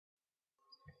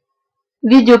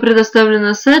Видео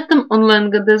предоставлено сайтом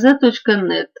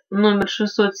onlinegdz.net, номер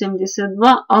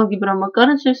 672, Алгебра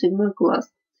Макарычев, 7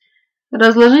 класс.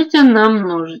 Разложите на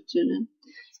множители.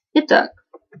 Итак,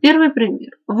 первый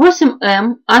пример.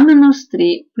 8m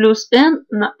а-3 плюс n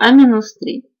на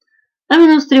а-3.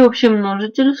 а-3 общий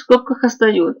множитель, в скобках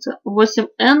остается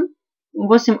 8m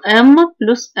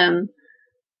плюс n.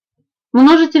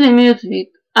 Множители имеют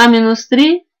вид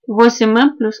а-3,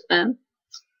 8m плюс n.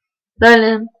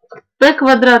 Далее. p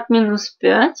квадрат минус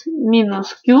 5 минус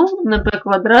q на p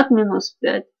квадрат минус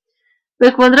 5.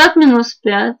 p квадрат минус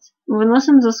 5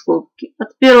 выносим за скобки.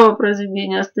 От первого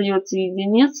произведения остается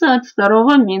единица, от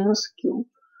второго минус q.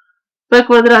 p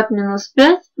квадрат минус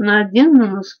 5 на 1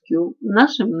 минус q.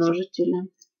 Наши множители.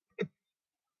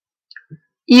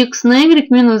 X на y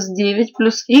минус 9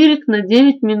 плюс y на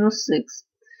 9 минус x.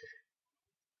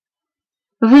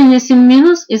 Вынесем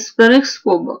минус из вторых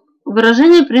скобок.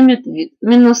 Выражение примет вид.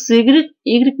 Минус y,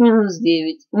 y минус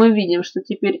 9. Мы видим, что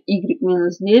теперь y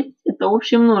минус 9 это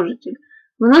общий множитель.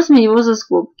 Выносим его за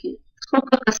скобки. В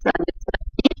скобках останется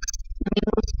x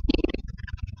минус